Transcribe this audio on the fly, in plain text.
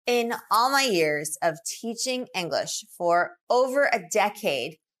In all my years of teaching English for over a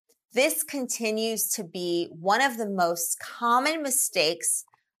decade, this continues to be one of the most common mistakes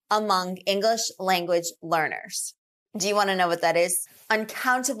among English language learners. Do you want to know what that is?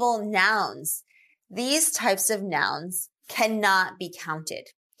 Uncountable nouns. These types of nouns cannot be counted.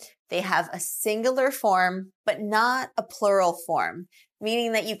 They have a singular form, but not a plural form,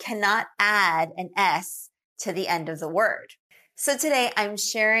 meaning that you cannot add an S to the end of the word. So today I'm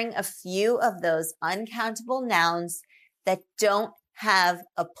sharing a few of those uncountable nouns that don't have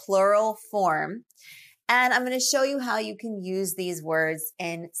a plural form. And I'm going to show you how you can use these words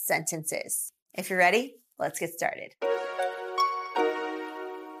in sentences. If you're ready, let's get started.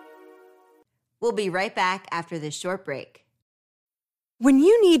 We'll be right back after this short break. When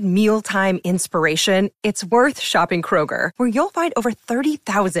you need mealtime inspiration, it's worth shopping Kroger, where you'll find over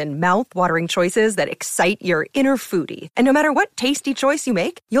 30,000 mouth-watering choices that excite your inner foodie. And no matter what tasty choice you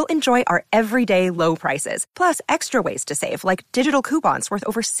make, you'll enjoy our everyday low prices, plus extra ways to save, like digital coupons worth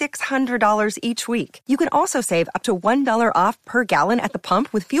over $600 each week. You can also save up to $1 off per gallon at the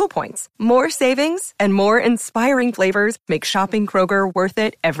pump with fuel points. More savings and more inspiring flavors make shopping Kroger worth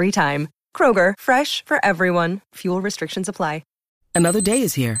it every time. Kroger, fresh for everyone. Fuel restrictions apply. Another day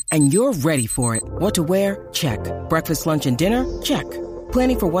is here, and you're ready for it. What to wear? Check. Breakfast, lunch, and dinner? Check.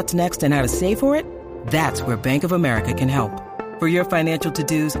 Planning for what's next and how to save for it? That's where Bank of America can help. For your financial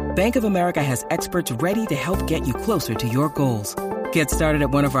to-dos, Bank of America has experts ready to help get you closer to your goals. Get started at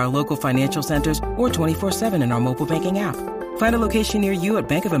one of our local financial centers or 24/7 in our mobile banking app. Find a location near you at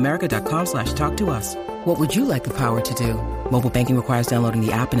bankofamerica.com/talktous. What would you like the power to do? Mobile banking requires downloading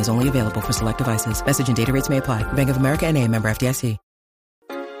the app and is only available for select devices. Message and data rates may apply. Bank of America N.A., member FDIC.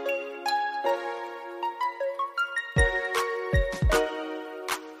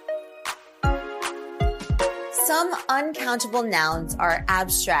 Some uncountable nouns are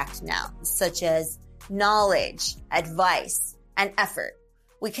abstract nouns, such as knowledge, advice, and effort.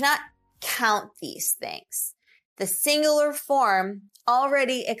 We cannot count these things. The singular form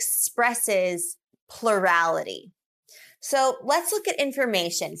already expresses plurality. So let's look at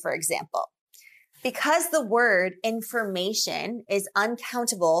information, for example. Because the word information is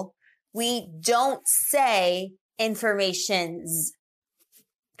uncountable, we don't say informations,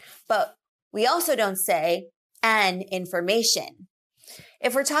 but we also don't say an information.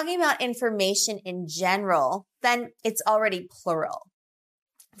 If we're talking about information in general, then it's already plural.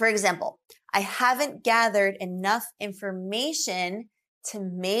 For example, I haven't gathered enough information to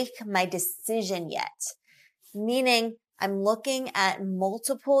make my decision yet, meaning I'm looking at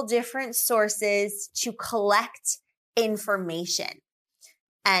multiple different sources to collect information.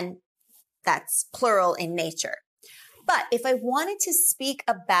 And that's plural in nature. But if I wanted to speak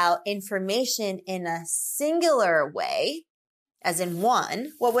about information in a singular way, as in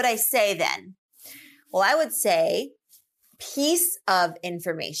one, what would I say then? Well, I would say piece of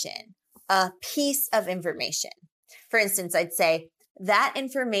information, a piece of information. For instance, I'd say that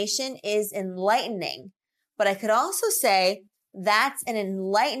information is enlightening, but I could also say that's an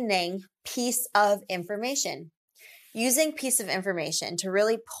enlightening piece of information. Using piece of information to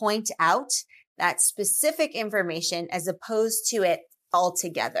really point out that specific information as opposed to it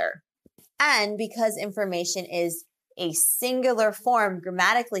altogether. And because information is a singular form,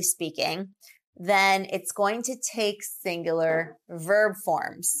 grammatically speaking, then it's going to take singular verb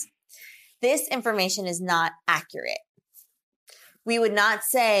forms. This information is not accurate. We would not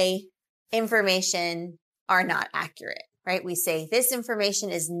say information are not accurate, right? We say this information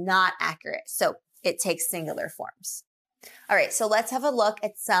is not accurate. So it takes singular forms. All right, so let's have a look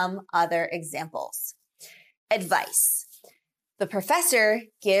at some other examples. Advice. The professor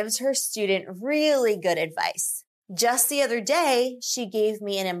gives her student really good advice. Just the other day, she gave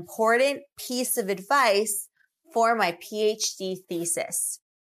me an important piece of advice for my PhD thesis.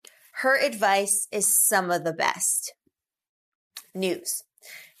 Her advice is some of the best. News.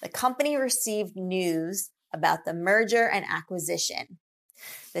 The company received news about the merger and acquisition.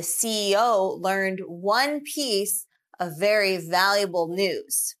 The CEO learned one piece of very valuable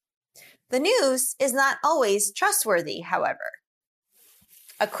news. The news is not always trustworthy, however.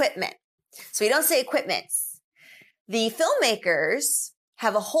 Equipment. So we don't say equipments. The filmmakers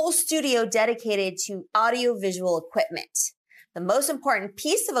have a whole studio dedicated to audiovisual equipment. The most important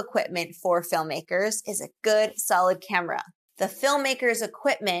piece of equipment for filmmakers is a good, solid camera. The filmmaker's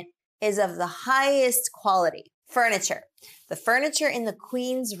equipment is of the highest quality. Furniture. The furniture in the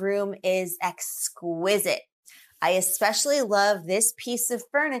Queen's room is exquisite. I especially love this piece of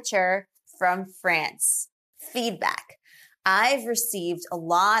furniture from France. Feedback. I've received a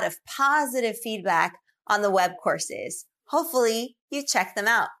lot of positive feedback on the web courses. Hopefully you check them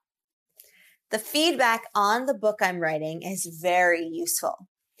out. The feedback on the book I'm writing is very useful.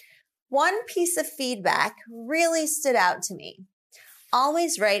 One piece of feedback really stood out to me.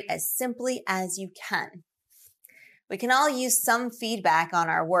 Always write as simply as you can. We can all use some feedback on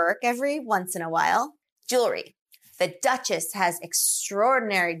our work every once in a while. Jewelry. The Duchess has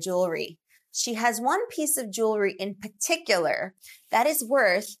extraordinary jewelry. She has one piece of jewelry in particular that is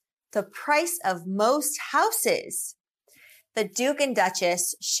worth the price of most houses. The Duke and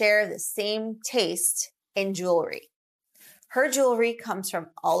Duchess share the same taste in jewelry. Her jewelry comes from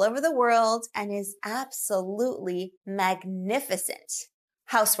all over the world and is absolutely magnificent.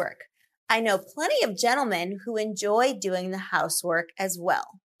 Housework. I know plenty of gentlemen who enjoy doing the housework as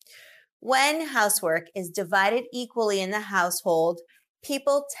well. When housework is divided equally in the household,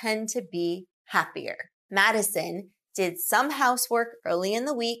 people tend to be happier. Madison did some housework early in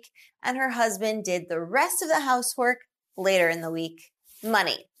the week, and her husband did the rest of the housework later in the week.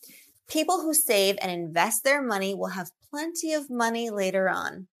 Money. People who save and invest their money will have plenty of money later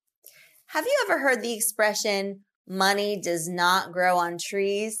on. Have you ever heard the expression, money does not grow on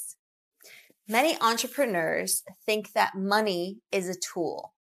trees? Many entrepreneurs think that money is a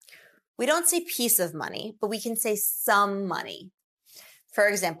tool. We don't say piece of money, but we can say some money. For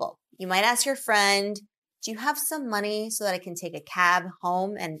example, you might ask your friend, do you have some money so that I can take a cab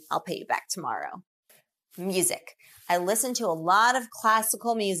home and I'll pay you back tomorrow? Music. I listen to a lot of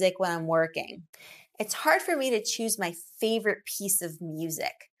classical music when I'm working. It's hard for me to choose my favorite piece of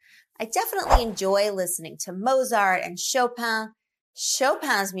music. I definitely enjoy listening to Mozart and Chopin.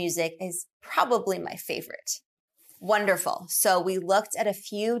 Chopin's music is probably my favorite. Wonderful. So we looked at a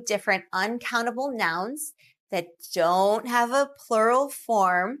few different uncountable nouns that don't have a plural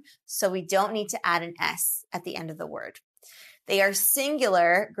form, so we don't need to add an S at the end of the word. They are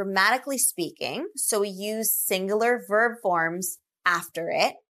singular, grammatically speaking, so we use singular verb forms after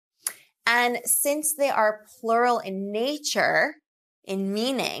it. And since they are plural in nature, in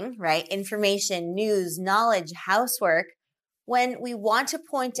meaning, right, information, news, knowledge, housework, when we want to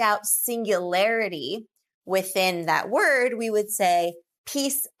point out singularity within that word, we would say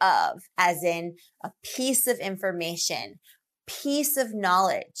piece of, as in a piece of information, piece of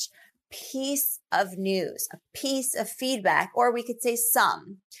knowledge, piece of news, a piece of feedback, or we could say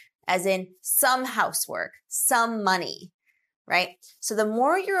some, as in some housework, some money, right? So the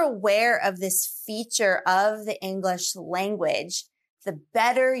more you're aware of this feature of the English language, the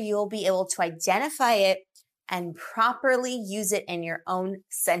better you'll be able to identify it and properly use it in your own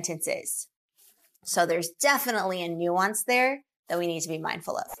sentences. So there's definitely a nuance there that we need to be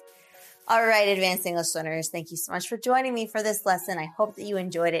mindful of. All right, Advanced English learners, thank you so much for joining me for this lesson. I hope that you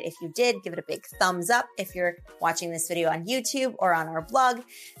enjoyed it. If you did, give it a big thumbs up if you're watching this video on YouTube or on our blog.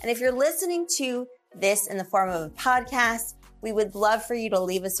 And if you're listening to this in the form of a podcast, we would love for you to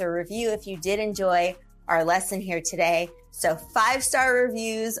leave us a review if you did enjoy our lesson here today. So 5-star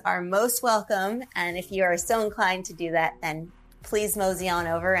reviews are most welcome. And if you are so inclined to do that, then please mosey on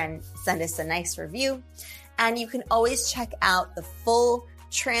over and send us a nice review. And you can always check out the full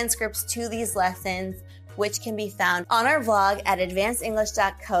transcripts to these lessons, which can be found on our vlog at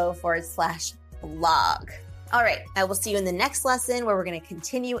advancedenglish.co/blog. All right, I will see you in the next lesson where we're going to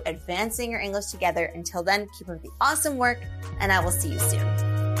continue advancing your English together. Until then, keep up the awesome work, and I will see you soon.